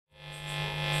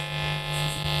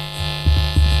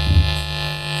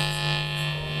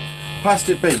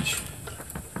Plastic Beach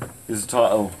is the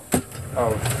title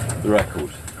of the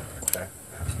record. Okay.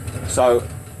 So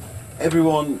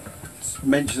everyone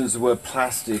mentions the word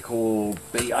plastic or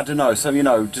beach, I don't know, so you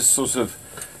know, just sort of,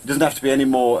 it doesn't have to be any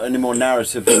more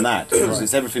narrative than that, because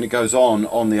it's everything that goes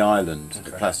on the island,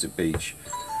 the Plastic Beach.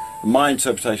 My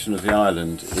interpretation of the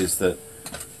island is that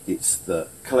it's the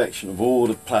collection of all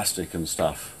the plastic and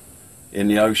stuff in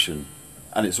the ocean,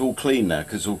 and it's all clean now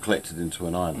because it's all collected into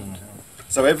an island.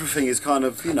 So everything is kind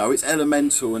of, you know, it's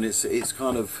elemental and it's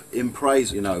kind of in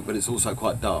praise, you know, but it's also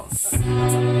quite dark. So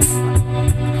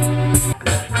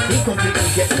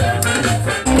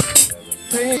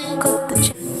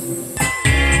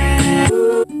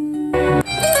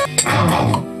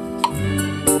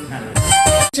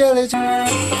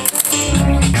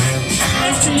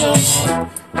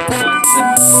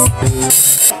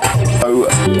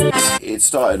it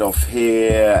started off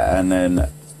here and then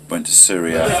went to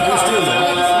Syria.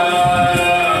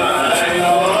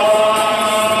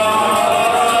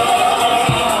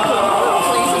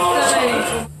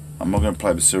 I'm not going to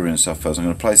play the Syrian stuff first. I'm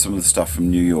going to play some of the stuff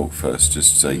from New York first,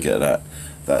 just so you get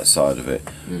that side of it.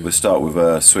 We'll start with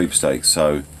Sweepstakes.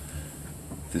 So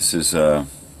this is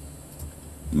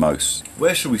Most.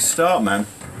 Where should we start, man?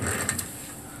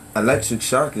 Electric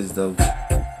Shock is dope.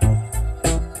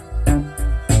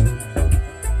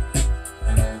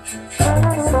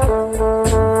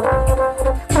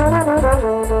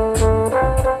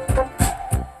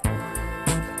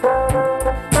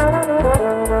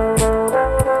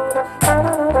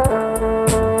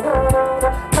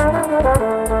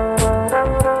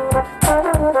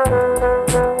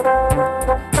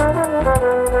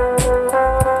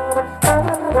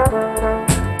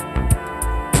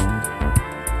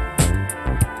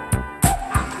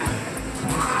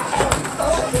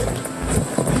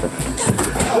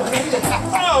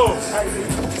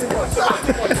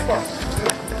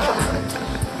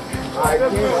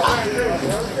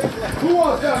 Who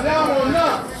wants that? Y'all want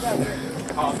none?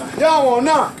 Y'all want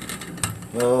none?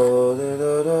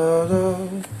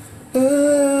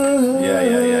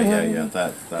 Yeah.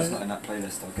 That's not in that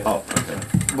playlist. I'll get it. Okay.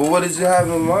 But what did you have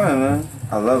in mind, man?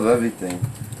 I love everything.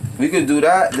 We could do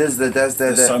that. There's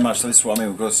so much. This is what I mean.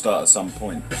 We've got to start at some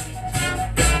point.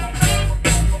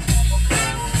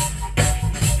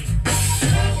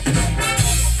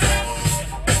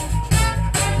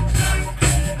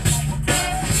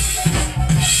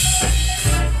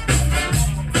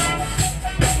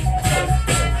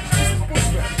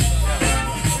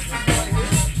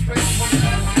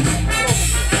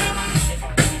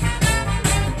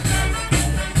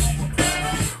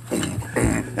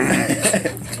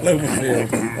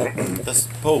 That's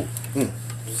Paul.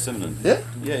 Simon. Yeah?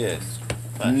 Yeah.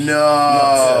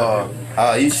 No.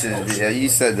 Oh, you should. Yeah, you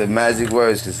said the magic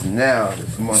words because now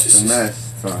it's monster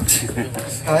mess time.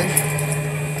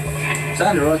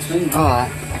 Sounded right to me.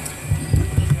 Alright.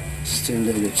 Just doing a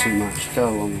little bit too much.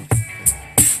 Go on.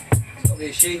 It's got to be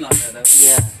a sheen like that, though.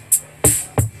 Yeah.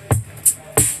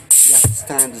 You have to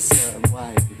stand a certain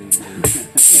way if you're going to do it.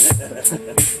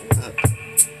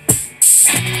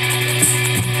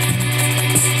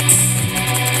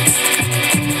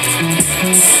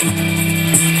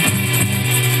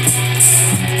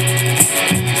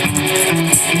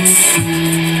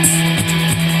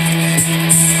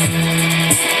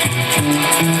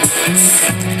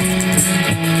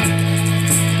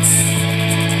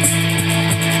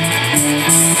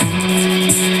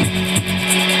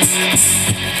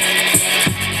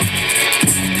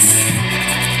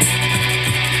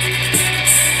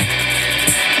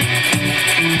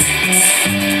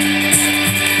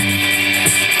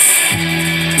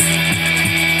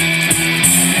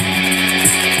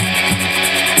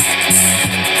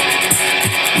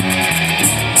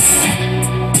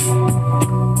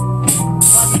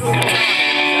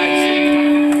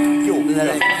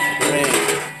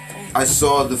 I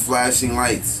saw the flashing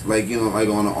lights, like, you know, like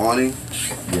on an awning.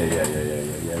 Yeah.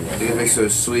 They can make sure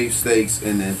Sweepstakes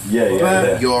and then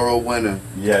Euro winner.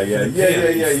 Yeah.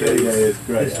 It's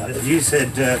great. You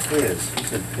said Queers. You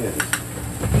said Queers.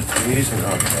 Amusement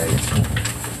arcades.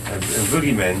 And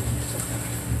Boogeymen.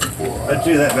 I'd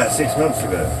do that about 6 months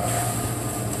ago.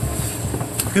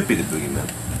 Could be the Boogeyman.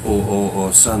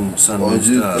 Or Sun Or and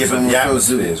Stars. Yeah, but the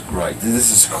atmosphere is great.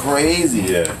 This is crazy.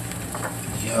 Yeah.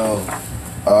 Yo.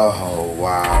 Oh,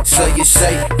 wow. So you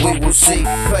say, we will see,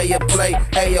 play or play,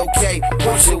 A-OK,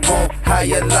 what you want, how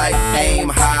you like, aim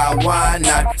high, why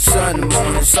not, sun, moon,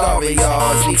 and starry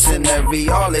yours, each and every,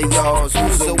 all of yours,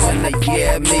 who's the winner,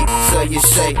 yeah, me, so you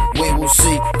say, we will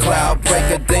see, cloud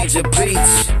breaker, danger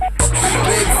beach,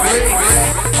 big freak,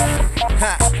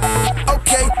 ha,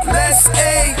 okay, let's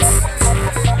eat.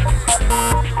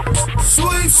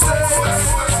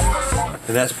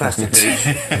 And that's Plastic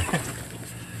Beach.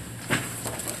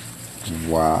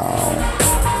 Wow.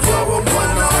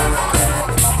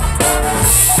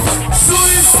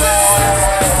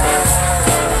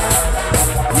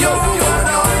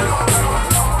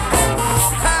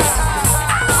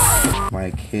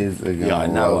 My kids are gonna. Yeah, I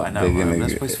know. love- they're gonna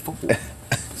That's get- what it's for.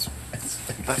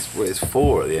 That's what it's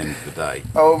for at the end of the day.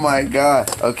 Oh my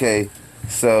god. Okay,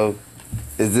 so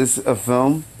is this a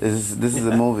film? This is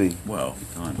a movie? Well,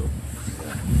 kind of.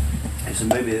 It's a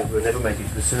movie that we'll never make it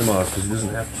to the cinemas because it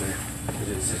doesn't have to. Because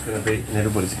it's just going to be in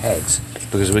everybody's heads.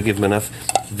 Because we give them enough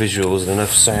visuals and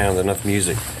enough sound, enough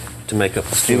music to make up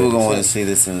the story. People gonna want to see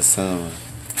this in the cinema.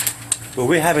 Well,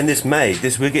 we're having this made.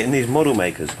 We're getting these model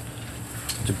makers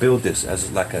to build this as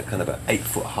like a kind of an 8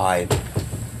 foot high,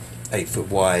 8 foot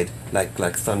wide, like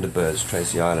Thunderbirds,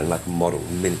 Tracy Island, like a model,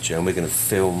 miniature, and we're going to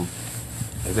film.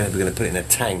 We're going to put it in a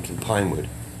tank in Pinewood,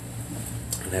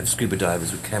 and have scuba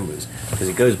divers with cameras because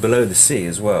it goes below the sea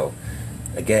as well.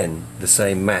 Again, the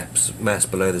same mass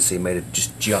below the sea made of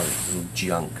just junk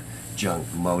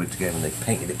molded together, and they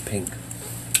painted it pink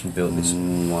and built this.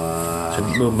 Wow. So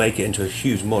we'll make it into a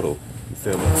huge model and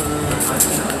film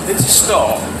it. It's a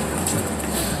start.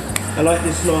 I like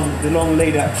the long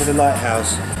lead up to the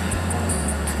lighthouse.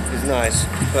 It's nice,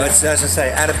 but as I say,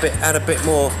 add a bit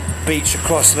more beach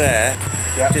across there,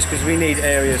 just because we need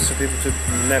areas for people to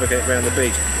navigate around the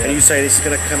beach. And you say this is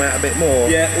going to come out a bit more.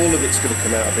 Yeah, all of it's going to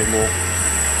come out a bit more.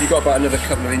 You've got about another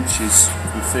couple of inches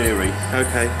in theory.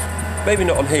 Okay. Maybe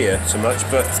not on here so much,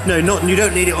 but No, you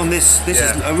don't need it on this. This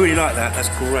Yeah. is. I really like that. That's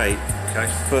great. okay.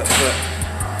 But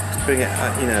to bring it,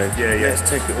 Yeah. let's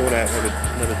take it all out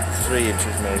another 3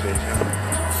 inches maybe.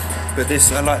 But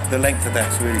this, I like the length of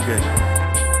that's really good.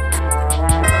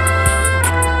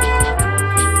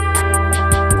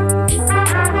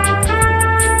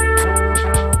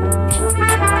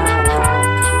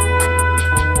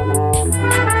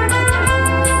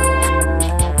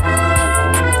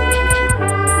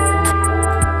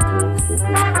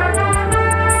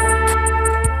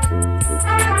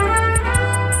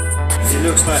 It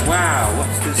looks like, wow,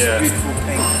 what's this Yeah. beautiful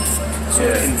pink,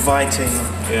 sort of inviting.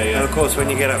 Yeah. And of course, when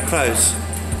you get up close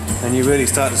and you really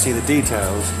start to see the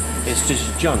details, it's just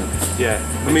junk. Yeah.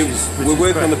 I mean, which we're is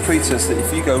working on great. the pretense that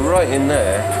if you go right in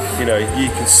there, you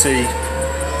can see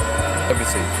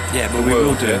everything. Yeah, but The we will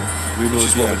world, do. yeah. We will Which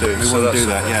is what we're doing. We So will that's do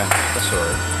that, yeah. That's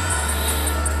alright.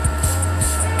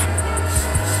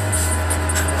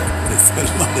 There's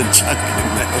a lot of junk in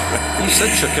there. You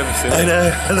said chuck everything. I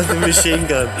know, I love the machine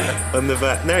gun on the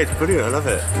back. No, it's brilliant, I love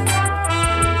it.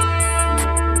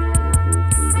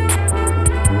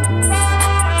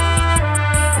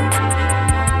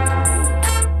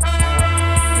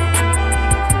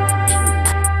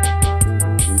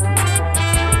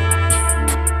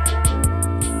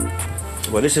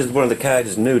 Well, this is one of the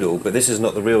characters' Noodle, but this is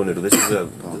not the real Noodle. This is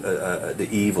the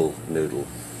evil Noodle,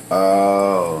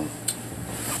 Oh.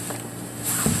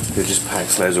 who just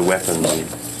packs loads of weapons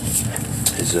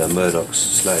and is Murdoch's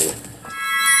slave.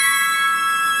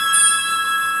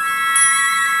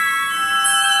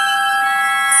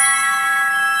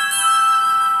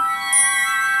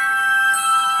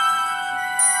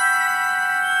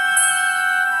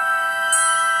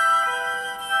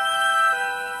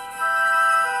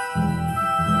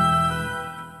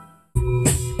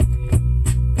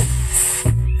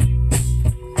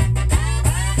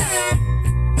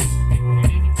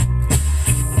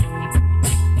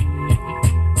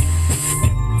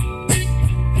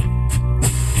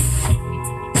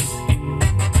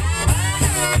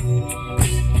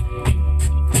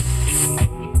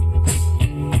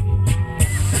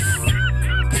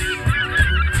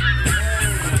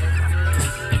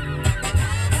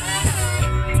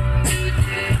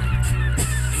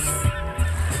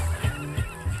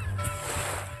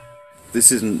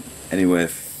 This isn't anywhere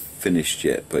finished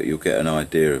yet, but you'll get an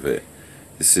idea of it.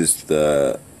 This is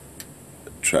the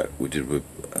track we did with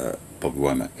Bobby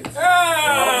Womack.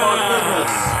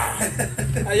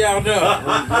 How y'all doing?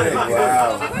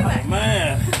 Wow.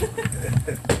 Man.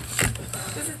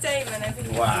 This is Damon over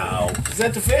here. Wow. Is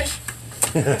that the fish?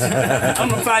 I'm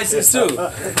the 5'6" too.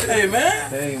 Hey man.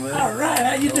 Hey man. All right,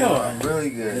 how you doing? I'm really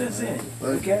good. That's it.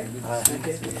 Okay.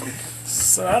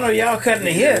 So I know y'all cutting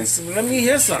the hits. So let me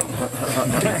hear something.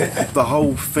 The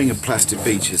whole thing of Plastic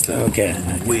Beach is that Okay.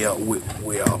 we are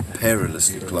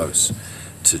perilously close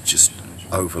to just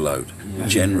overload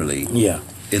generally Yeah.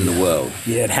 in the world.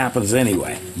 Yeah, it happens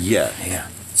anyway. Yeah. Yeah.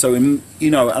 So and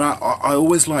I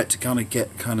always like to kind of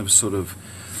get kind of sort of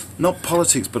not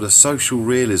politics but a social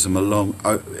realism along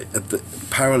at the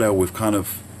parallel with kind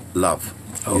of love.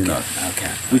 Okay. You know,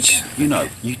 Okay. which you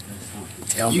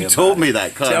You taught me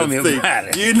that kind Tell of me thing. about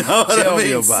it. You know what Tell I me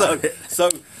mean? about it. So,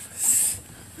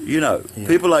 you know,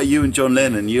 people like you and John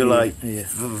Lennon, you're like, yeah.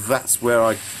 that's where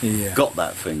I Yeah. got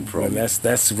that thing from. Well,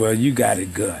 that's where you got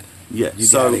it good. Yeah. You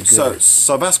got it good.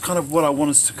 So that's kind of what I want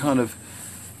us to kind of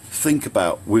think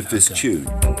about with this tune.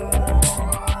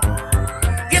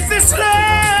 If this love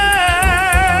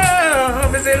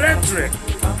is electric,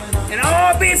 and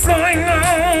all be flowing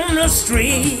on the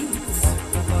streets,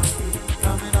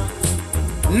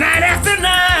 night after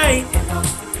night,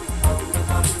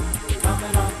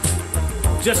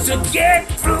 just to get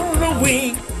through the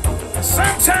week.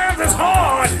 Sometimes it's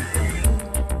hard.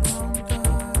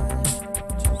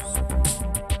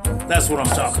 That's what I'm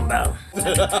talking about.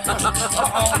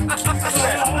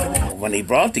 When he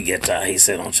brought the guitar, he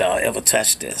said, "Don't y'all ever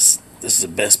touch this. This is the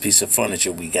best piece of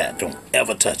furniture we got. Don't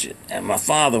ever touch it." And my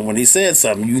father, when he said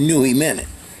something, you knew he meant it.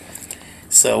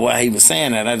 So while he was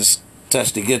saying that, I just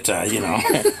touched the guitar, you know.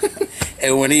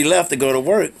 And when he left to go to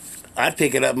work, I'd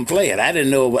pick it up and play it. I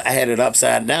didn't know I had it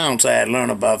upside down, so I had learned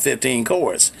about 15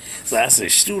 chords. So I said,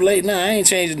 "It's too late now. I ain't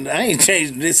changing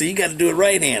this. So you got to do it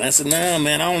right hand." I said, "No,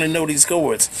 man, I only know these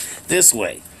chords this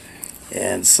way."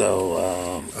 And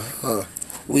so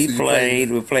we played.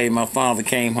 My father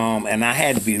came home, and I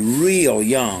had to be real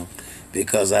young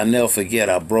because I never forget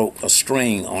I broke a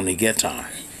string on the guitar.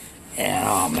 And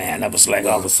oh man, that was like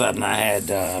all of a sudden I had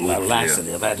a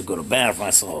laxative. I had to go to the bathroom. I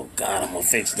said, "Oh God, I'm gonna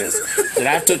fix this." Then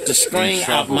I took the string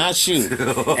out my shoe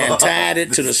and tied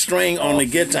it to the string on the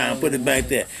guitar and put it back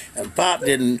there. And Pop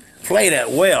didn't play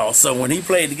that well, so when he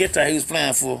played the guitar, he was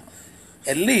playing for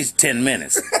at least 10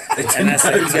 minutes. And I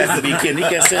said, "You got to be kidding." He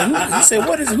kept saying, he said,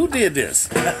 who did this?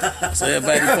 So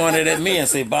everybody pointed at me and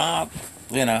said, "Bob,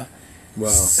 you know." Wow.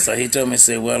 So he told me,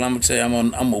 "Say, well, I'm gonna tell you,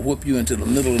 I'm gonna whoop you into the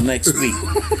middle of next week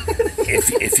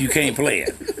if you can't play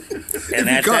it." And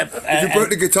if you broke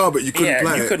the guitar but you couldn't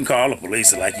play it. You couldn't call the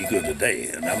police like you could today.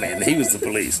 And I mean, he was the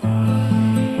police.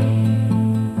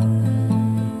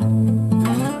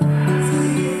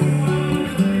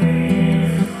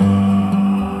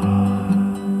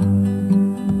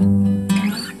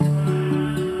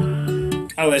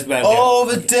 Oh, it's back there. All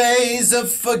the days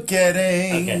of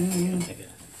forgetting. Okay.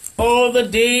 All the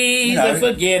days of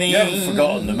forgetting. You haven't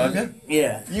forgotten them, have you?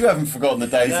 Yeah. You haven't forgotten the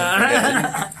days of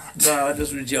forgetting. No,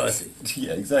 just rejoicing.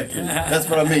 Yeah, exactly. That's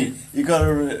what I mean. You got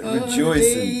to rejoice.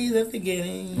 Days of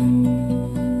forgetting.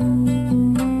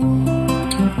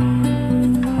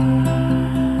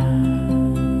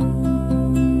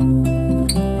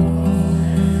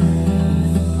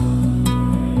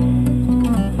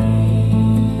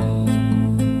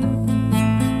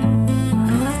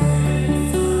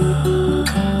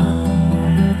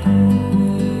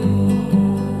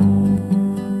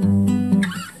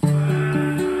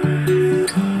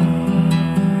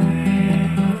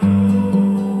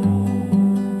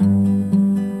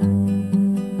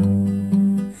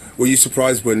 Were you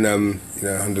surprised when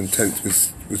 110th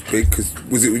was big? Because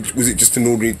was it just an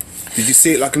ordinary? Did you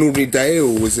see it like an ordinary day,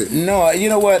 or was it? No, you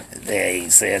know what? They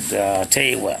said, "Tell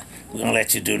you what, we're gonna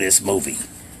let you do this movie,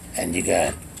 and you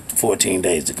got 14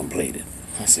 days to complete it."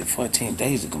 I said, 14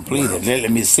 days to complete it? Let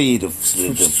me see the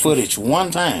footage one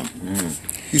time.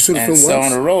 You saw the And film so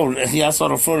once? on the road, yeah, I saw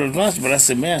the footage once, but I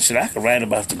said, "Man, shit, I could write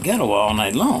about the ghetto all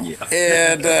night long." Yeah.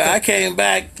 And I came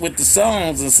back with the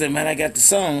songs and said, "Man, I got the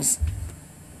songs."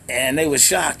 And they were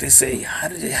shocked. They say, how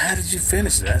did you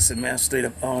finish it?" I said, "Man, I stayed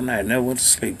up all night. Never went to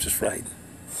sleep, just writing."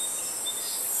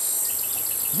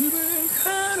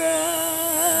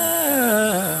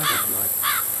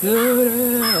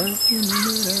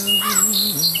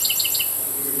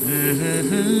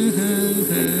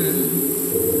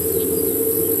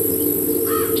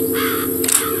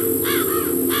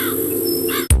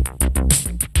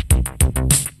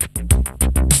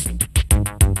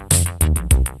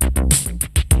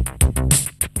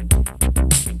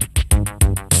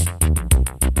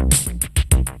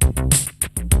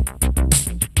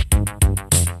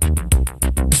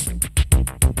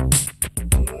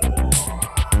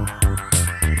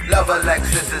 Love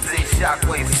electricity,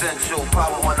 shockwave, central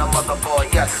power on a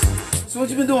motherboard, yes. So what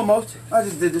you been doing, Most? I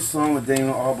just did this song with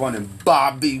Damon Albarn and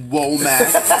Bobby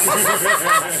Womack.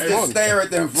 Just stare at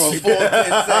them for a full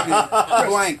 10 seconds.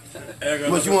 Blank.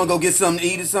 What, you want to go get something to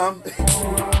eat or something?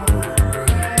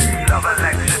 Love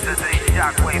electricity,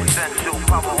 shockwave, central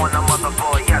power on a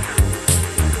motherboard, yes.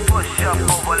 Push up,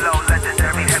 overload,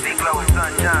 legendary, heavy glow,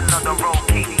 sunshine on the road,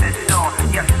 keep this on.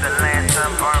 Yes, the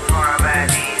lantern burn, and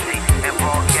easy, and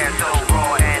broadcast so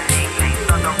raw and easy.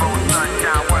 On the road,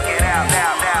 sunshine, work it out,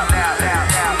 out.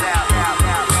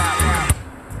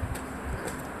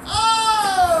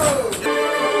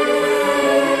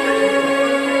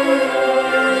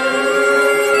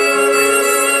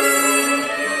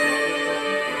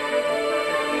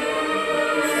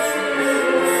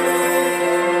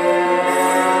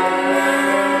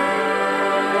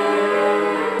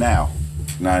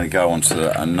 now to go on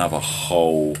to another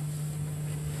whole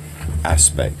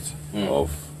aspect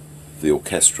of the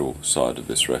orchestral side of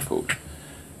this record.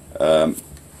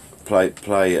 Play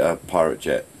Pirate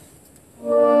Jet.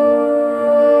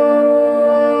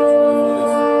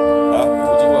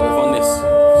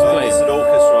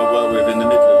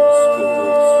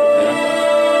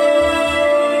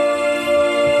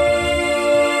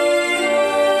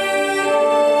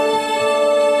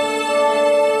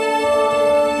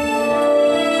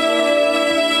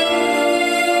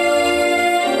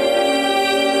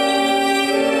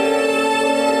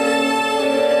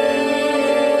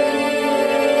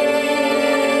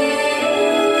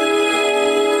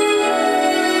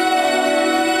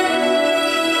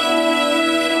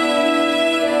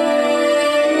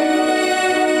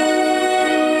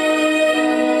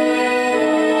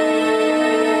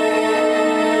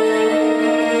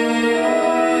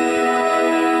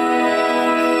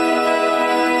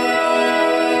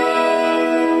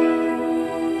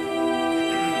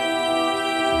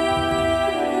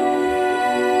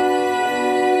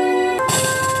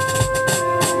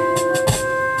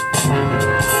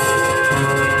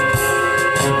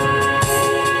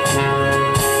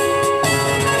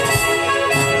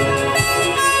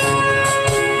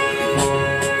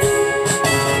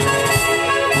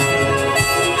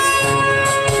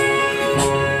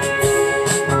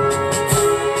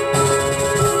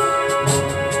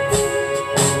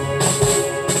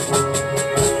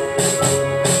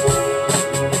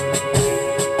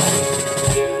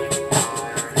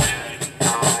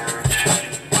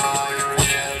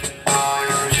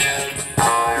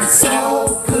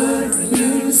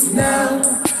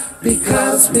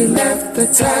 We left the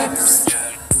taps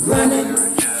running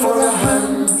for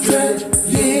 100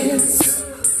 years.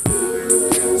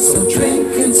 So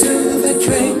drink into the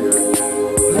drink,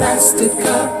 plastic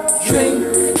cup, drink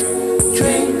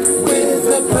with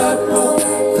the purple,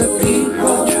 the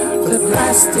people, the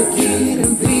plastic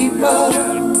eating people,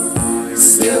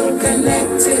 still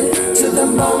connected to the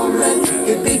moment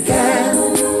it began.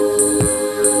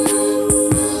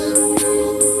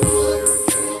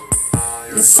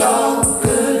 It's all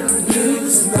good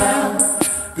news now,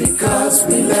 because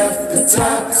we left the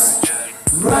taps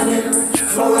running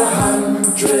for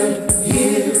 100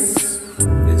 years.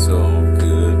 It's all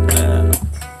good now.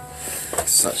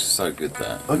 It's so good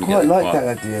that. I quite like that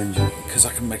at the end, because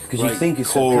I can make a because great you think it's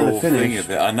choral kind of thing finished.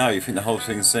 of it. I know you think the whole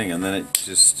thing's singing, and then it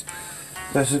just.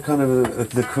 That's a kind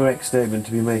of the correct statement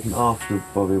to be making after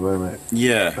Bobby Womack.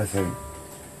 Yeah. I think.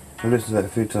 I listened to that a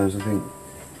few times. I think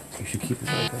you should keep it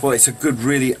like that. Well, it's a good,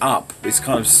 really up. It's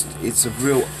kind of, it's a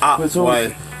real up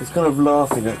way. It's kind of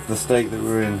laughing at the state that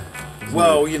we're in.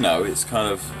 Well, you know, it's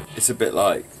kind of, it's a bit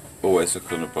like always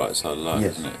look on the bright side of life,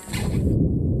 Yes. isn't it?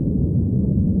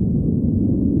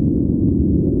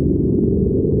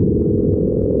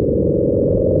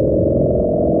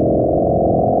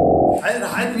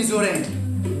 رح عد ميزورين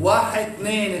 1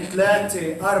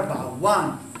 2 3 4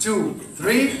 1 2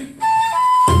 3.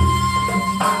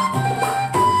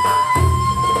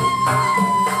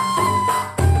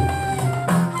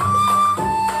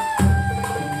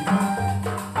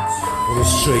 On the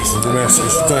streets of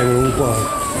Damascus, Damon all blind.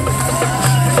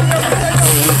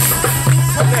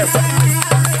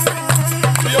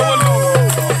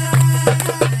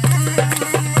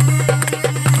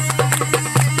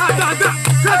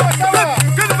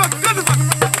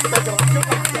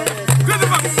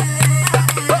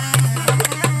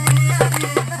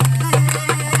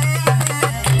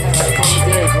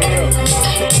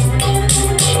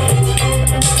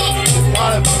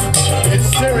 It's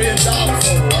Syrian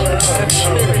dancehall.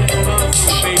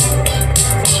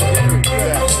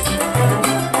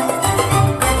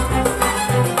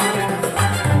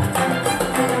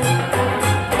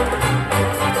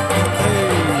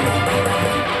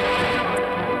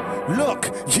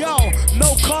 Look, yo,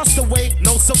 no castaway,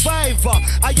 no survivor.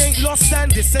 I ain't lost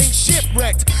and this ain't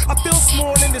shipwrecked. I feel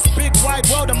small in this big wide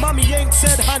world, and mommy ain't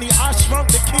said, honey, I shrunk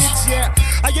the kids yet.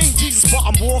 I ain't Jesus, but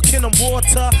I'm walking on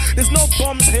water. There's no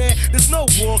bombs here, there's no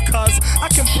war, cuz I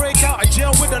can break out of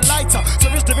jail with a lighter. So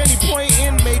is there any point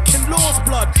in making laws,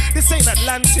 blood? This ain't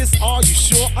Atlantis, are you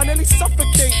sure? I nearly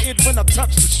suffocated when I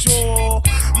touched the shore.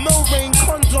 No rain,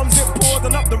 condoms, it poured,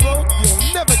 and up the road,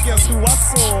 you'll never guess who I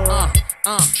saw.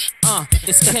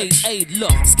 It's K.A.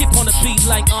 Look, skip on the beat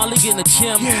like Ollie in the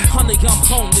gym. Honey, I'm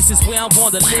home, this is where I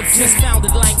wanna live. Just found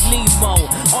it like Nemo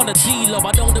on a D-Lo.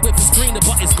 I don't know if it's greener,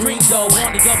 but it's green though.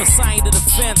 On the other side of the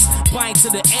fence, bite to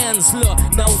the ends. Look,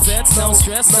 no vets, no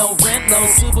stress, no rent, no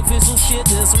superficial shit.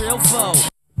 This real foe.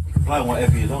 Play on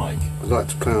whatever you like. I'd like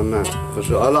to play on that for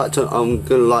sure. I'm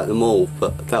gonna like them all,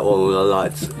 but that one I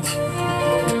liked.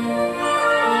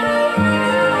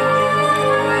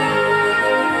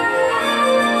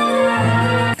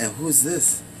 Who is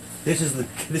this? This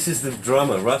is the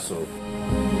drummer, Russell.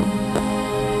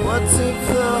 What's if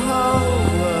the whole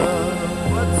world?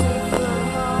 What's if the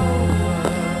whole world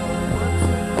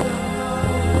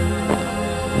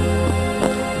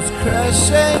was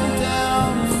crashing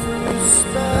down through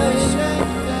space?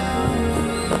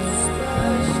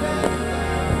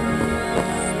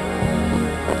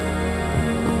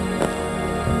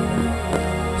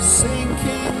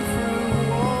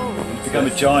 Become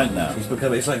a giant now. He's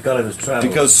become. It's like Gulliver's Travels.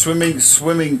 Because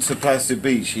swimming to Plastic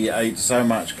Beach, he ate so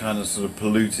much kind of sort of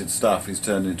polluted stuff. He's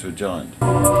turned into a giant.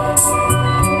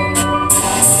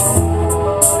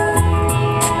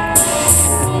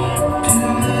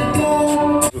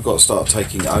 We've got to start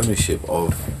taking ownership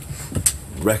of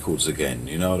records again.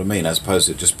 You know what I mean? As opposed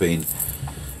to it just being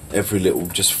every little,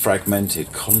 just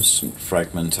fragmented, constant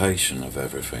fragmentation of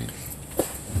everything.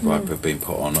 Like we've been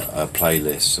put on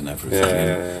playlists and everything.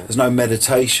 There's no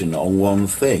meditation on one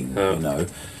thing, you know.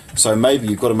 So maybe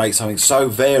you've got to make something so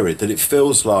varied that it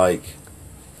feels like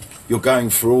you're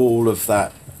going through all of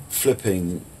that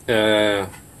flipping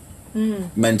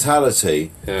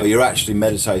mentality, but you're actually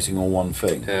meditating on one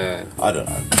thing. I don't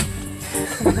know.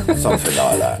 Something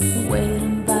like that.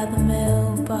 Waiting by the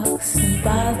mailbox and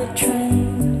by the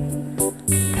train,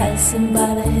 passing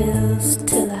by the hills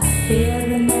till I hear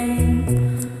the name.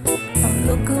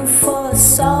 Looking for a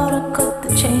saw to cut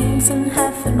the chains in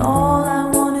half, and all I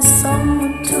want is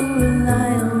someone to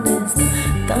rely on as the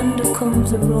thunder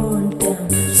comes roaring down.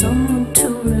 Someone to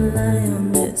rely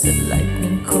on as the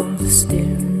lightning comes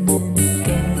staring in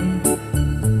again.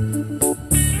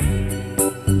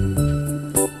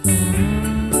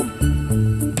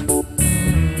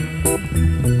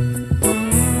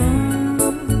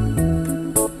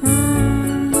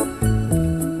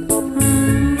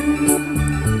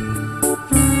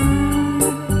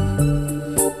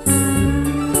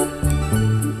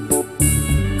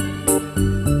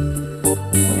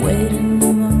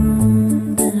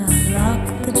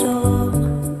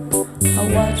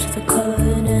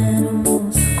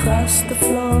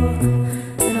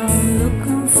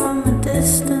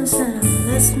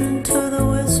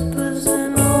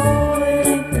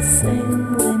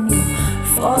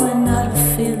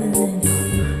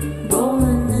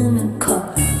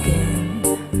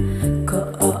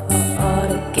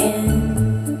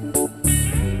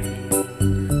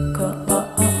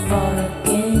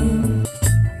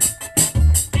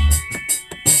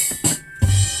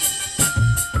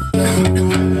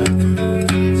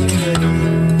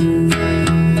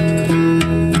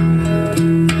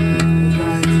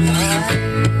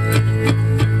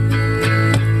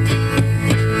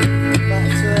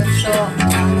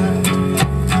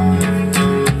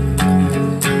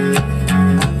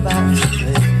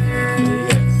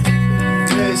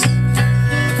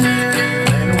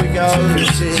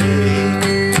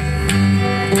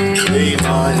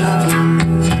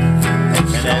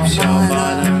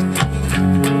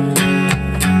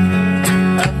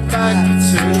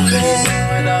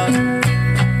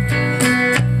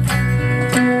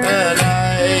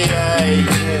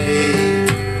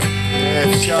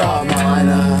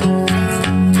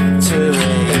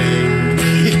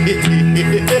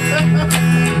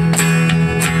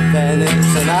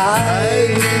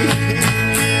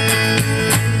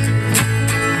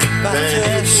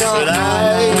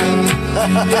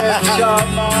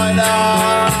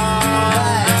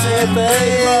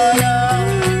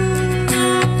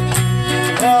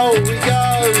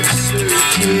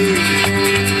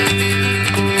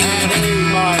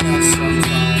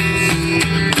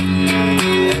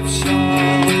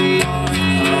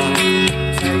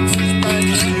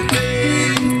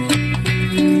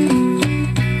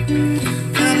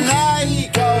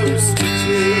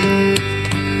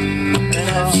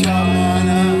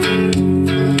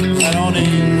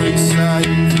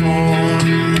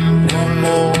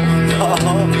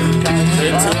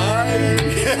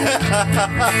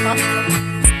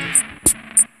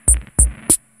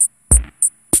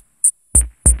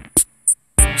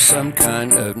 Some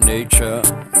kind of nature,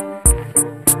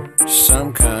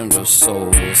 some kind of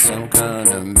soul, some kind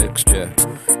of mixture,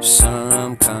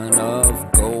 some kind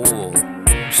of gold,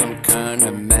 some kind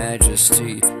of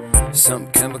majesty, some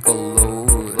chemical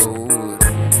load.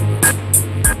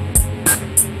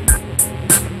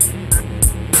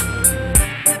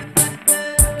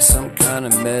 Some kind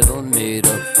of metal made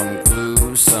up from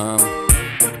glue, some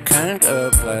kind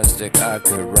of plastic I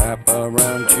could wrap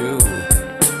around you.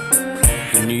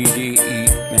 You need to eat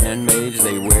man-made,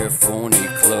 they wear phony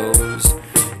clothes.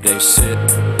 They sit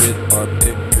with our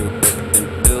picture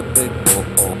and build big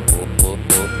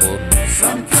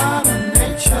some kind of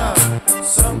nature,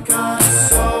 some kind of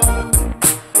soul,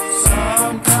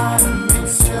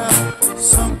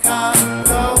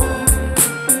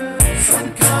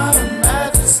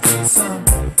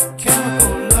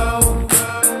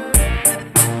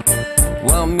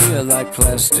 like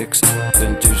plastics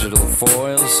than digital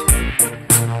foils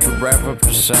to wrap up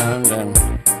the sound and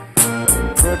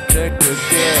protect the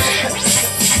gift.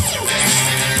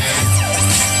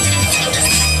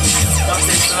 Not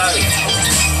too slow.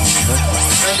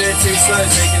 Don't do it too slow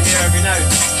so you can hear every note.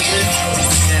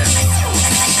 Yeah.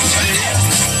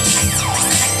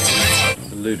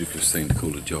 It's a ludicrous thing to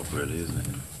call a job, really, isn't it?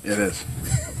 It is.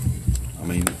 I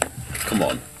mean, come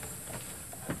on.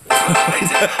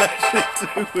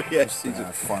 Yes, we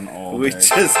have fun all we day.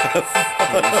 just have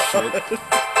fun. Shit.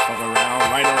 Fuck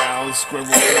around, right around, scribble.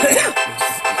 You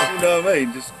know what I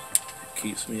mean? Just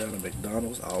keeps me out of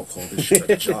McDonald's. I'll call this shit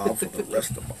a job for the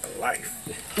rest of my life.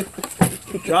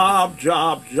 Job,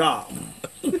 job, job.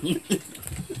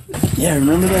 Yeah,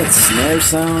 remember that snare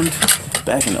sound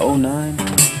back in '09?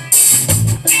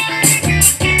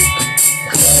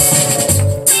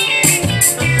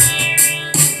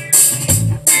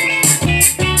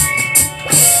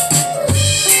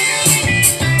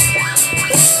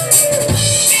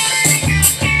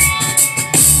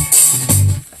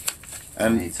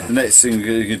 And the next thing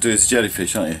you're going to do is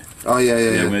Jellyfish, aren't you? Oh yeah.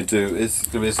 We're going to do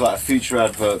it's like a future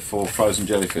advert for frozen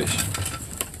jellyfish.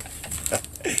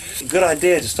 Good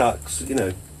idea to start, you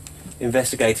know,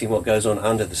 investigating what goes on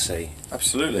under the sea.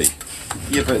 Absolutely.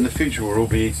 Yeah, but in the future we'll all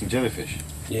be eating jellyfish.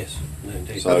 Yes, no,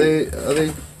 indeed. So, Are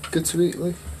they good to eat,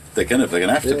 like? They're gonna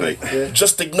have to be. Yeah.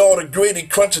 Just ignore the gritty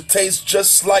crunch. It tastes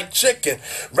just like chicken.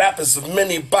 Wrappers of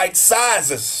many bite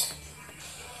sizes.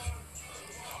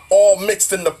 All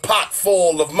mixed in the pot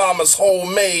full of mama's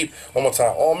homemade. One more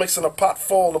time. All mixed in a pot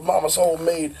full of mama's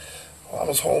homemade.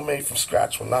 Mama's homemade from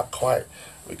scratch. Well, not quite.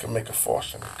 We can make a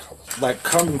fortune. Like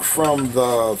coming from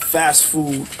the fast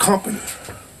food company.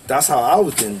 That's how I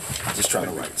was then just trying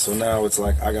to write. So now it's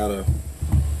like I gotta,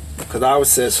 because I always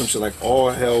said some shit like all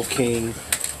hell king,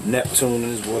 Neptune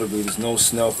and his water breeders, no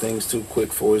snell things too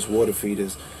quick for his water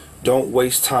feeders. Don't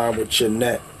waste time with your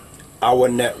net. Our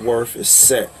net worth is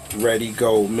set, ready,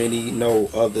 go. Many know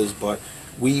others, but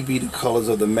we be the colors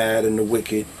of the mad and the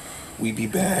wicked. We be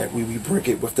bad, we be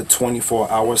bricket with the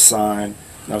 24-hour sign.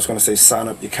 And I was gonna say sign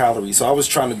up your calories. So I was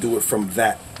trying to do it from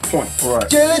that point. Right.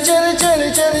 Jelly, jelly,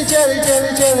 jelly, jelly, jelly,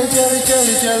 jelly, jelly, jelly,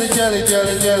 jelly, jelly,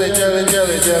 jelly, jelly, jelly,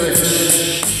 jelly,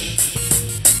 jellyfish.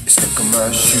 It's the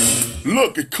commercial.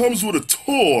 Look, it comes with a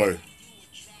toy.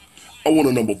 I want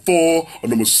a number 4, a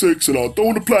number 6, and I'll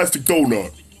throw in a plastic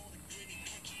donut.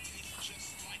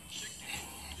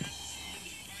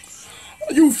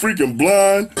 Are you freaking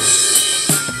blind?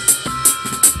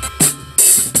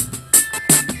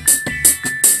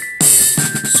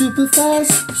 Super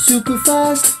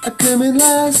fast, I come in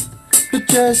last, but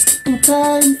just in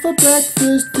time for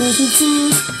breakfast.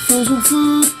 Frozen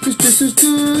food is just as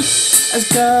good as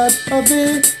God our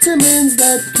vitamins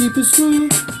that keep us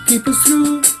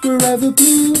through wherever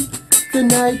blue. The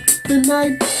night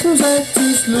goes out to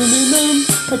aluminum,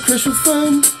 a crucial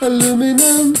fun,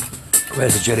 aluminum.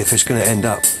 Where's the jellyfish going to end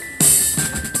up?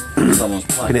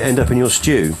 Going to end up in your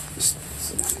stew?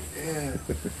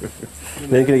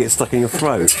 Then going to get stuck in your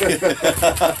throat.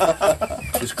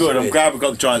 It's good. I'm glad we've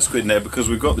got the giant squid in there because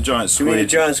we've got the giant squid. Do we need a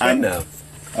giant squid now?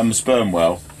 And the sperm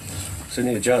whale. So we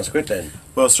need a giant squid then?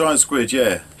 Well, it's giant squid,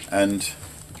 yeah. And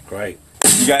great.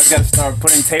 You guys got to start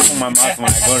putting tape on my mouth when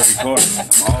I go to record.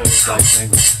 I'm always like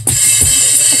saying.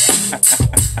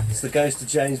 It's the ghost of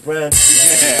James Brown.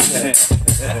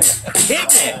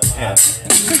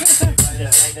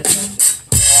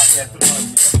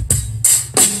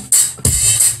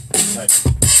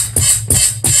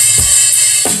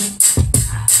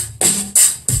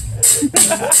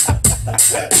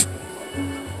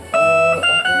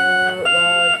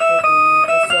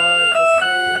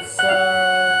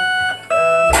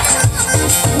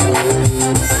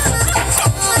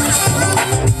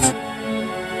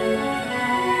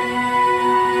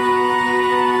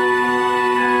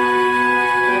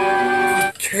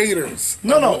 Caters.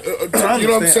 No. You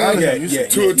know what I'm saying? To yeah.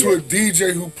 a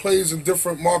DJ who plays in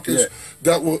different markets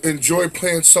that will enjoy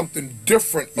playing something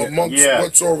different amongst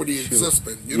what's already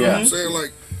existing. You know what I'm saying?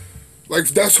 Like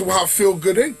that's how Feel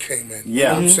Good Inc. came in. You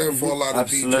know what I'm saying? For a lot of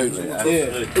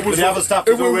DJs. It was, the other stuff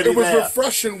was already it was there.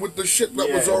 refreshing with the shit that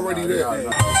was already there.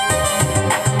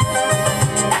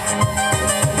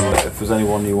 If there's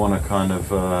anyone you want to kind of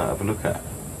have a look at,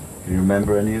 can you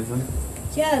remember any of them?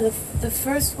 Yeah, the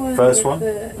first one. First one?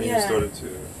 When you started to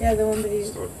the one that you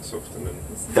start soft and then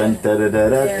Dun, da, da, da,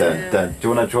 da, dun, dun. Do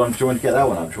you want to get that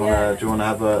one up? Do you want to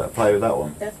have a play with that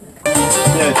one? Definitely.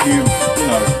 Yeah, if you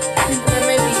know.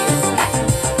 Maybe.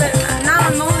 But now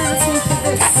I'm only listening to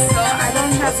this, so I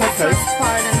don't have the first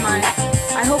part in mind.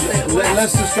 I hope it works.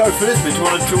 Let's just go for this bit. Do you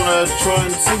want to try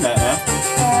and sing that now?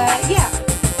 Yeah.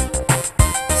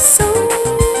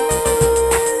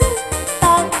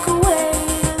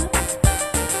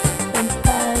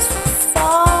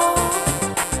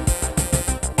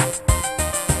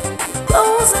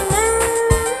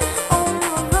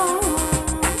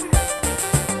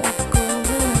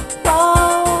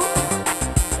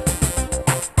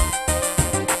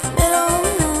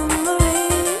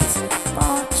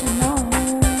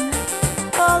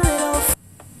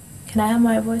 Can I have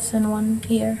my voice in one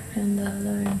ear and the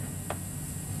other in?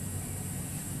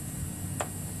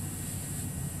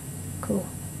 Cool.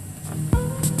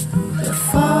 You're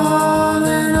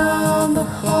falling on the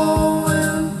whole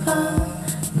empire,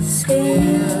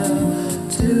 still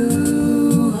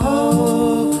to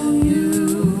hold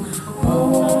you,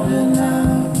 holding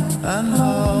out and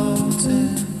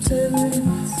holding to me.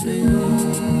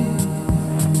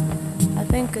 I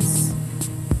think it's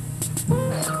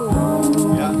cool.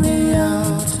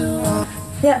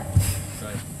 Yeah.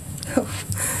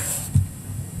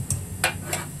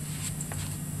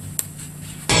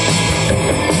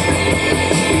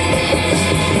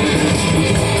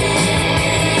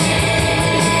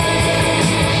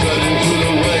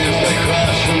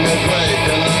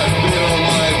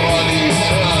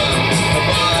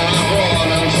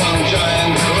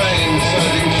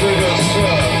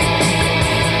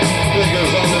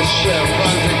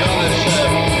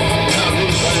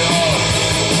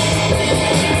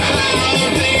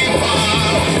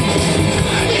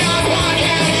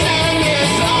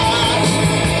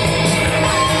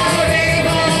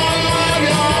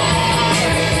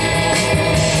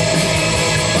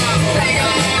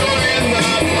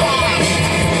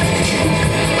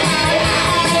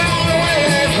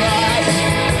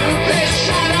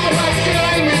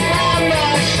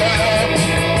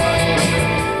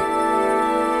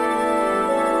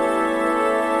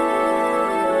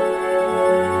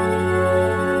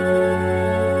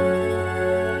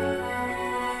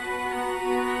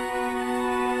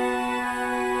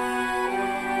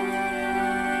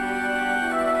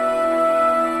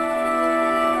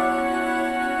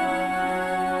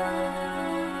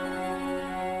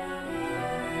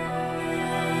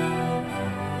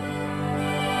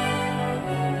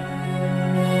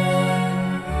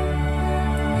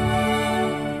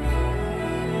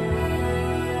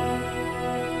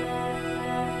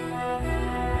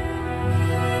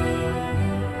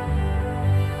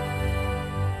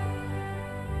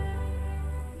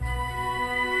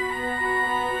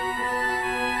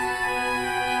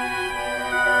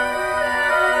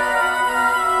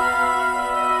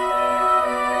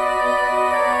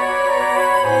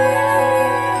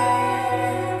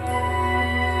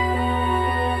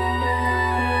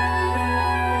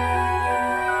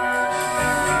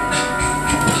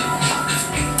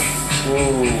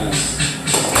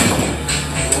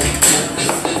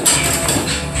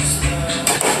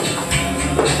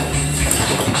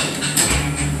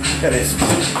 Look at this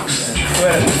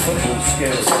incredible football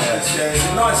skills.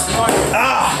 Yeah, nice.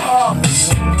 Ah!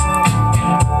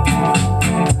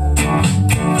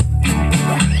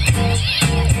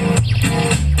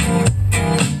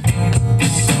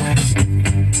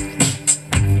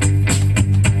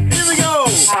 Here we go!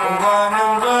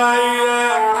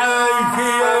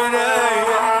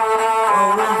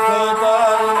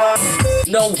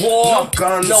 No war, no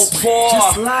guns, no war.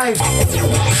 just life.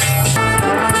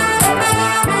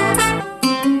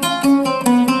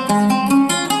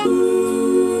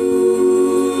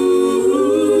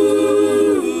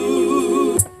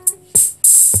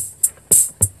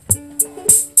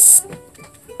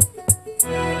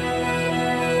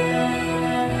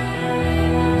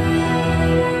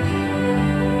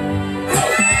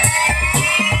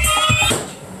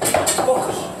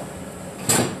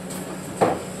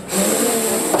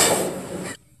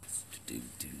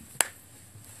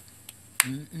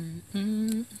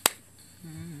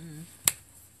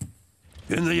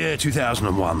 In the year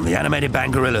 2001, the animated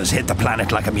band Gorillaz hit the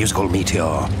planet like a musical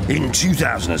meteor. In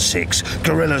 2006,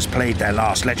 Gorillaz played their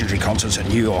last legendary concerts at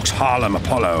New York's Harlem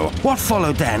Apollo. What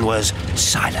followed then was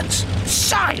silence.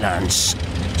 Silence!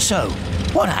 So,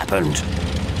 what happened?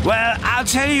 Well, I'll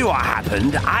tell you what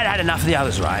happened. I'd had enough of the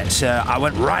others, right? So I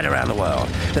went right around the world.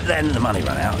 But then the money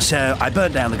ran out. So I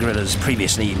burnt down the Gorillaz'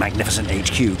 previously magnificent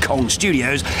HQ, Cone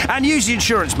Studios, and used the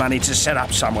insurance money to set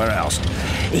up somewhere else.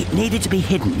 It needed to be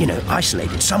hidden, you know,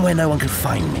 isolated, somewhere no one could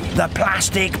find me. The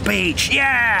Plastic Beach,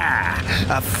 yeah!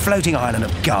 A floating island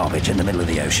of garbage in the middle of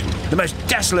the ocean. The most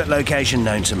desolate location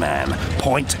known to man.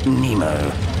 Point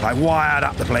Nemo. I wired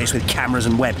up the place with cameras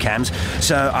and webcams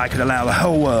so I could allow the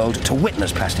whole world to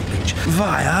witness Plastic Beach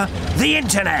via the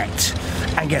internet.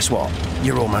 And guess what?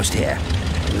 You're almost here.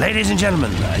 Ladies and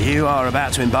gentlemen, you are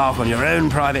about to embark on your own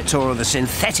private tour of the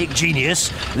synthetic genius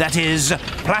that is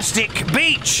Plastic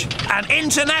Beach and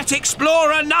Internet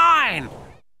Explorer 9.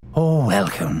 Oh,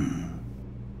 welcome.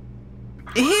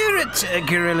 Here at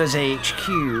Gorillaz HQ,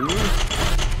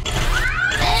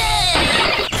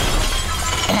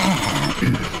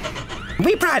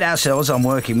 we pride ourselves on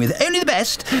working with only the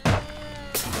best.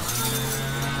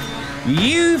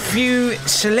 You few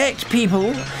select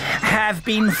people have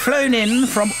been flown in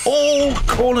from all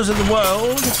corners of the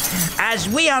world as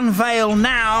we unveil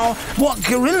now what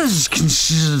Gorillaz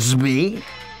considers to be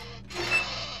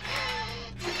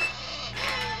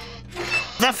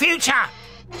the future.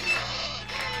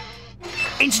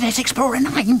 Internet Explorer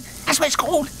 9, that's what it's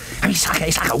called. I mean,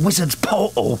 it's like a wizard's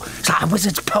portal. It's like a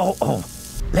wizard's portal.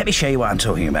 Let me show you what I'm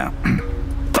talking about.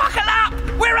 Buckle up!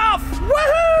 We're off!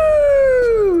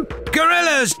 Woohoo!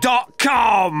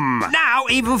 Gorillaz.com! Now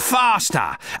even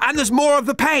faster. And there's more of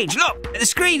the page. Look, the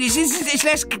screen is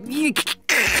less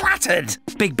cluttered.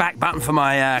 Big back button for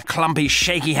my clumpy,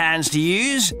 shaky hands to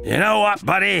use. You know what,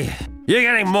 buddy? You're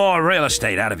getting more real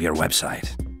estate out of your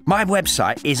website. My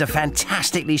website is a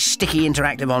fantastically sticky,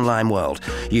 interactive online world.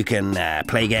 You can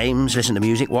play games, listen to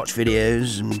music, watch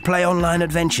videos, and play online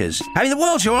adventures. I mean, the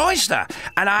world's your oyster,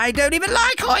 and I don't even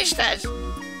like oysters.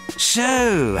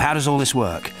 So, how does all this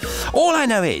work? All I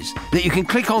know is that you can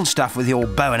click on stuff with your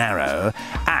bow and arrow,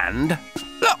 and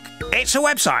look, it's a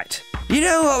website. You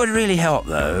know what would really help,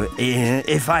 though,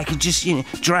 if I could just,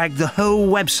 drag the whole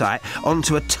website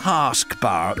onto a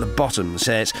taskbar at the bottom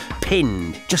so it's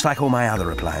pinned, just like all my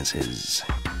other appliances.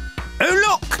 Oh,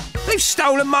 look! They've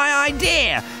stolen my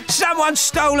idea! Someone's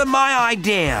stolen my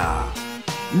idea!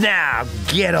 Now,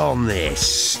 get on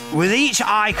this. With each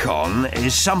icon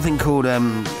is something called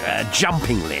a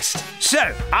jumping list.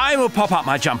 So, I will pop up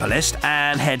my jumper list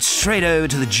and head straight over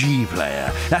to the G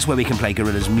player. That's where we can play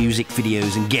Gorillaz music,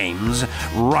 videos and games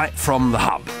right from the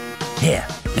hub. Here,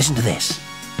 listen to this.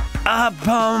 Up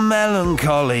on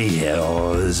Melancholy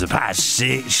Hill is a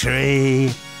plastic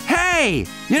tree. Hey,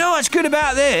 you know what's good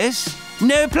about this?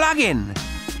 No plug-in.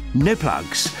 No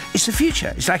plugs. It's the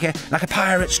future. It's like a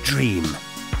pirate's dream.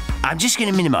 I'm just going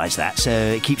to minimise that so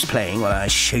it keeps playing while I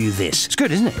show you this. It's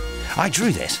good, isn't it? I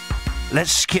drew this.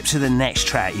 Let's skip to the next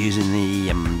track using the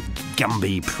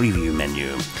Gumby preview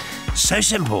menu. So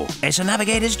simple. It's a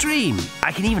navigator's dream.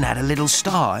 I can even add a little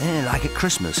star, like at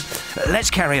Christmas.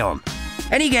 Let's carry on.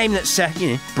 Any game that's,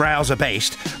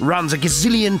 browser-based runs a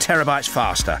gazillion terabytes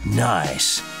faster.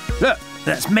 Nice. Look,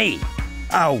 that's me.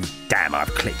 Oh, damn, I've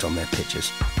clicked on their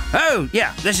pictures. Oh,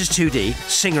 yeah, this is 2D,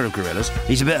 singer of Gorillaz.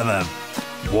 He's a bit of a...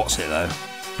 what's it, though?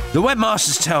 The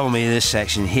webmasters tell me this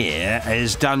section here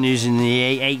is done using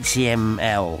the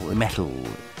HTML metal.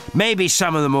 Maybe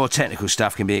some of the more technical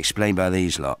stuff can be explained by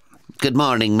these lot. Good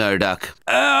morning, Murdoch.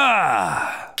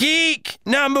 Geek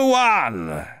number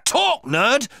 1. Talk,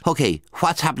 nerd! Okay,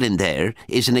 what's happening there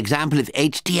is an example of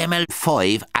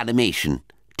HTML5 animation.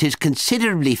 'Tis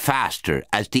considerably faster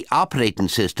as the operating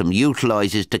system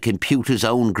utilises the computer's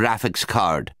own graphics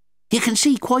card. You can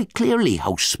see quite clearly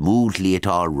how smoothly it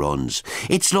all runs.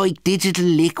 It's like digital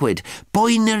liquid,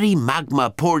 binary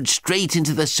magma poured straight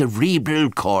into the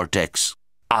cerebral cortex.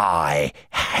 I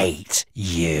hate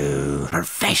you.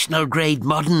 Professional grade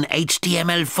modern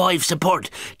HTML5 support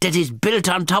that is built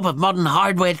on top of modern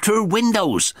hardware through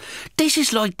Windows. This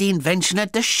is like the invention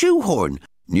at the shoehorn.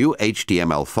 New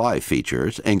HTML5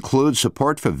 features include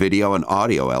support for video and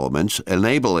audio elements,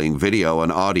 enabling video and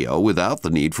audio without the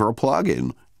need for a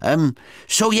plugin.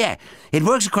 So yeah, it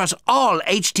works across all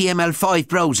HTML5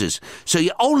 browsers, so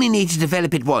you only need to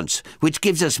develop it once, which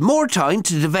gives us more time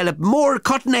to develop more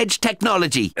cutting-edge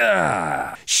technology.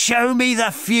 Show me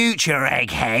the future,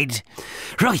 egghead.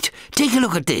 Right, take a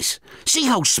look at this. See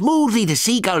how smoothly the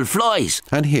seagull flies.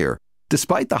 And here,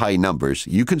 despite the high numbers,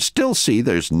 you can still see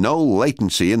there's no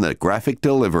latency in the graphic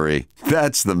delivery.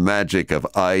 That's the magic of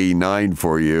IE9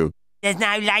 for you. There's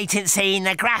no latency in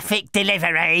the graphic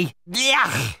delivery.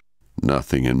 Yuck!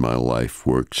 Nothing in my life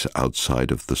works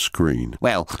outside of the screen.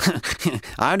 Well,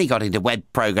 I only got into web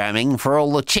programming for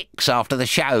all the chicks after the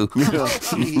show. Yeah,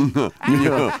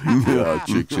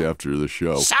 chicks after the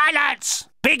show. Silence!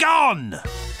 Begone!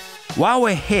 While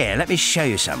we're here, let me show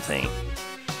you something.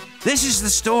 This is the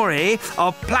story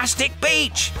of Plastic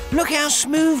Beach. Look how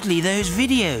smoothly those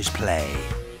videos play.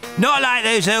 Not like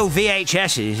those old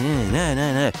VHSs,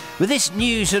 no. With this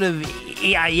new sort of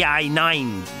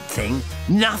EI9 thing,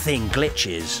 nothing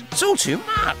glitches. It's all too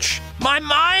much. My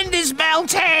mind is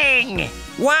melting!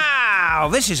 Wow,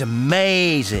 this is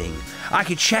amazing. I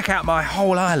could check out my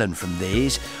whole island from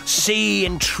these. See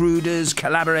intruders,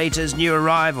 collaborators, new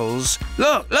arrivals.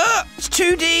 Look, it's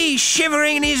 2D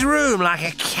shivering in his room like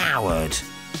a coward.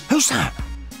 Who's that?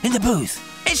 In the booth?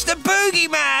 It's the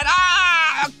boogeyman!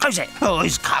 Close it! Oh,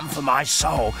 he's come for my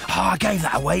soul. I gave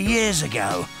that away years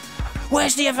ago.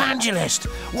 Where's the evangelist?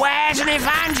 Where's an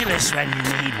evangelist when you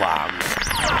need one?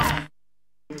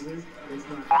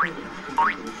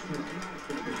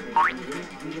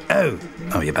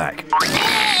 Oh, you're back.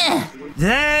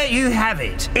 There you have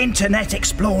it. Internet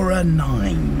Explorer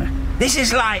 9. This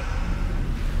is like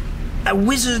a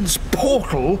wizard's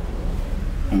portal.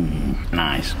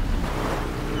 Nice.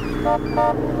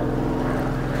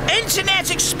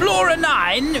 Internet Explorer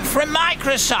 9 from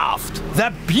Microsoft.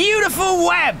 The beautiful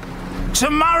web.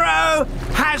 Tomorrow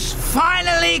has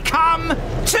finally come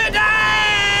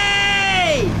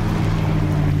today!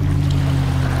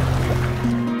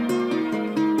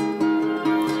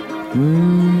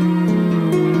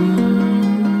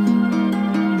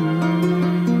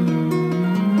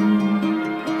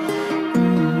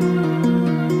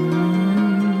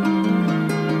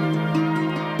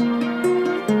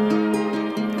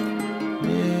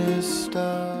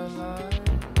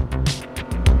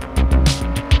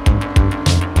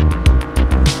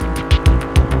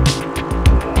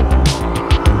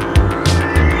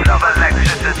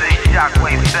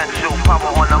 Shockwave central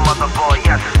power on the motherboard,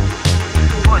 yes.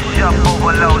 Push up,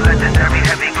 overload, legendary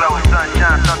heavy glow,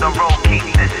 sunshine, thunder roll, keep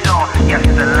this on. Yes,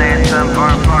 the lantern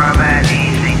burn firm and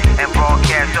easy, and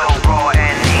broadcast so raw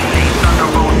and easy. Thunder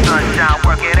roll, sunshine,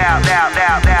 work it out, out.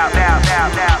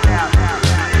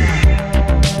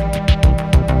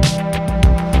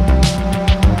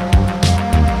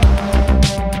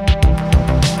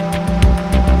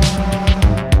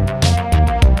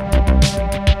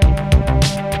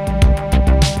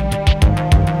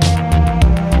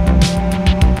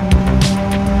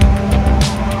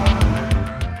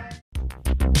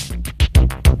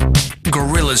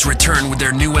 Gorillaz return with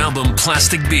their new album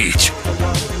Plastic Beach.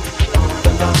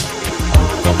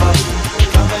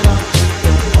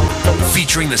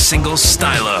 Featuring the single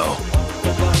Stylo.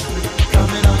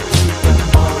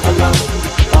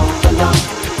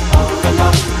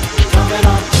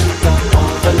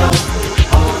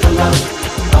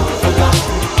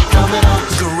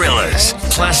 Gorillaz,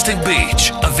 Plastic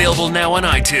Beach, available now on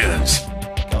iTunes.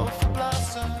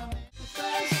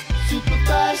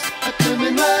 Superfast, I come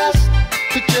in last,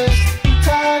 but just in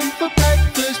time for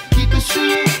breakfast. Keep it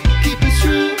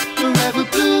true, forever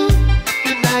blue.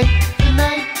 The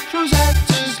night throws out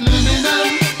just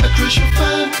aluminum, a crucial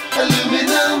fun,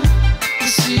 aluminum. The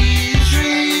sea is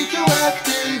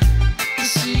radioactive, the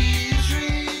sea is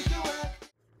radioactive.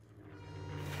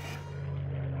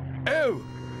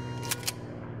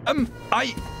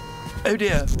 Oh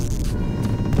dear.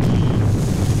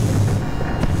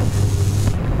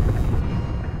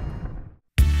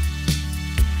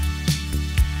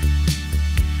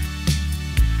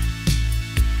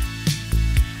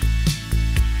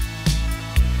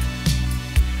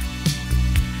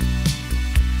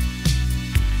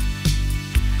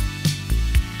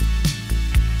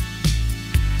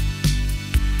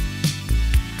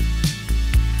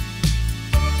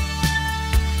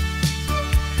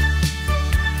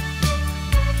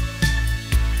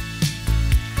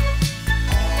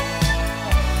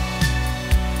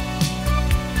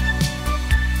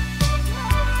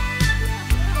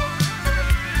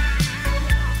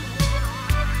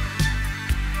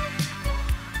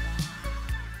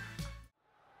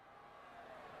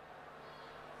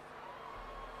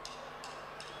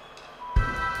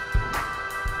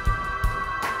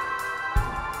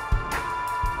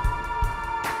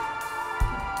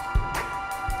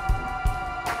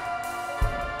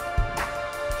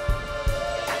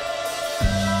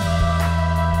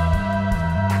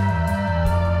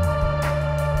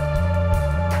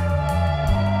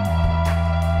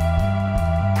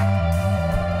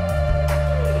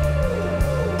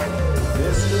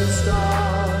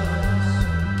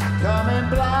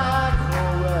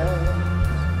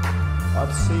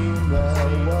 I've seen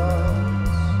their worlds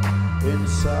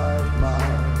inside my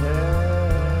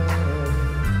head.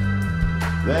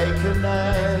 They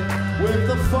connect with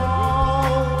the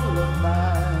fall of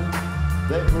man.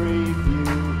 They breathe you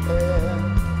in,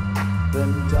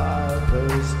 then dive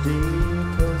as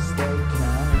deep as they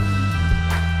can.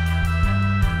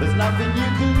 There's nothing you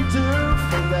can do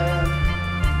for them.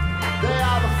 They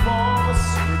are the force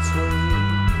between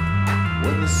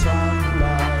when the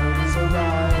sunlight is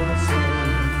arising.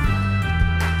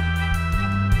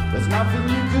 There's nothing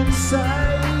you can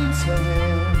say to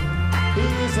him. He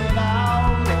is in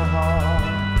our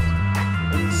hearts,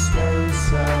 and space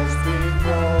has been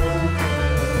broken.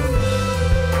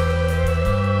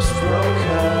 It's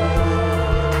broken.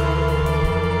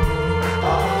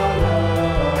 Our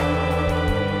love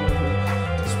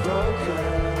is broken.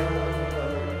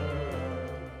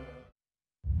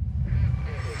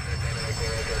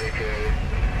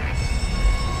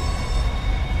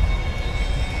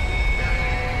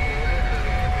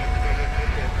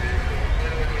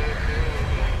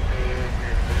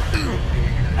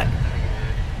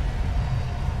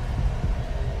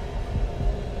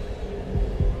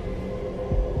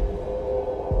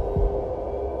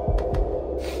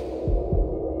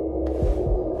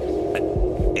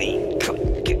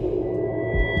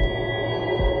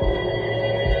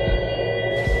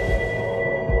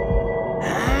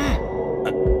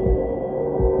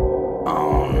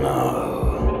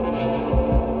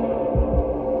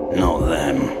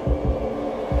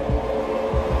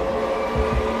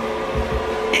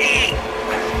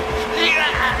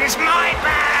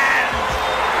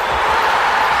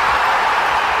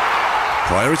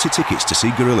 Priority tickets to see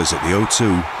Gorillaz at the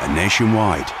O2 are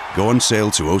nationwide. Go on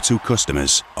sale to O2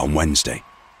 customers on Wednesday.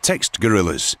 Text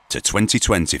Gorillaz to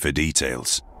 2020 for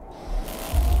details.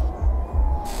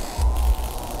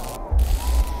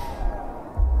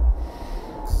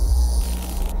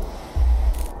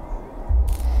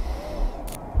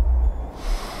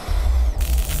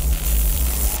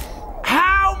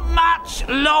 How much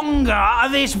longer are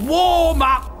this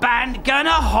warm-up band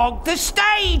gonna hog the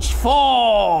stage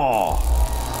for?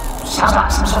 Sounds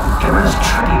like some sort of Gorillaz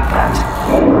tribute band.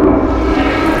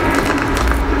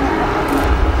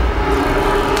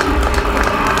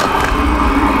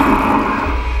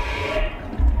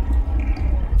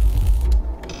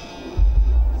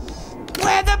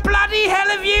 Where the bloody hell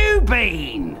have you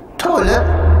been? Toilet?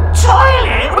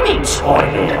 Toilet? What do you mean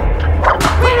toilet?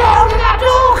 Where the hell did that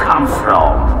door come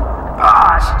from?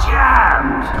 Oh, it's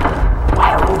jammed.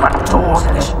 Why are all the doors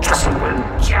in this dressing room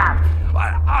jammed?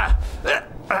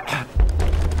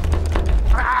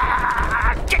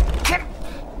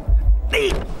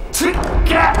 Need to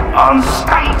get on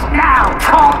stage now.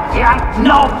 Can't yank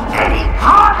knob any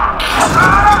harder.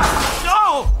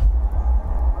 Oh!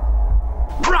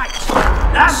 Right,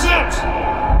 that's it.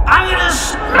 I'm gonna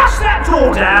smash that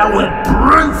door down with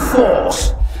brute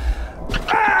force.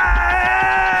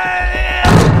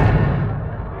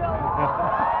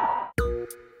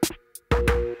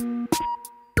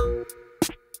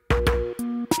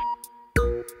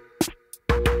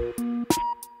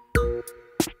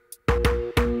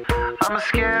 I'm a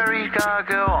scary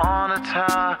gargoyle on a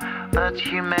tower that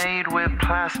you made with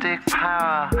plastic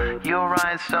power. Your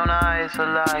rhinestone eyes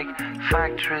are like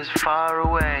factories far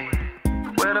away,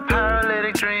 where the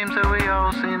paralytic dreams that we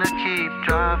all seem to keep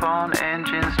drive on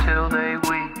engines till they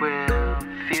weep. With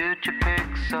future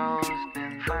pixels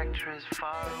in factories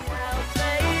far away.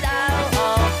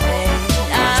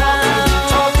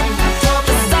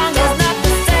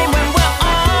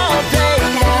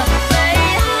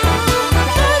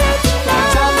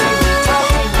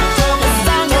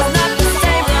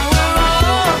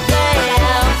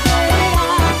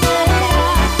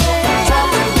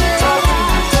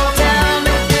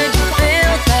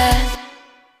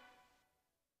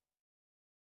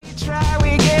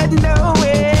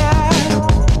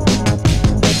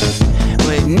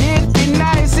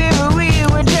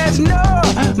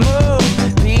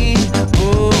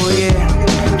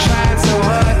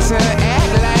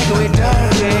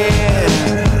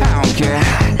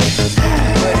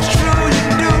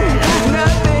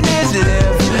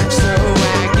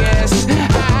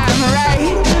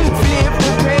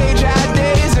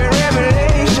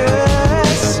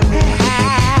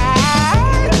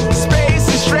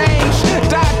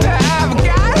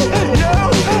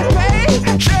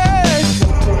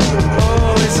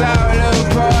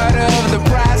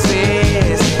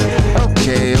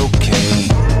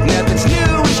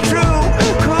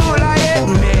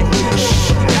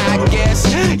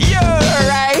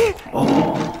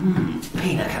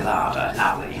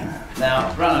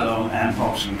 Now, run along and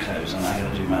pop some clothes, and I'm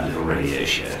going to do my little radio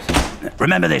show.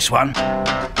 Remember this one?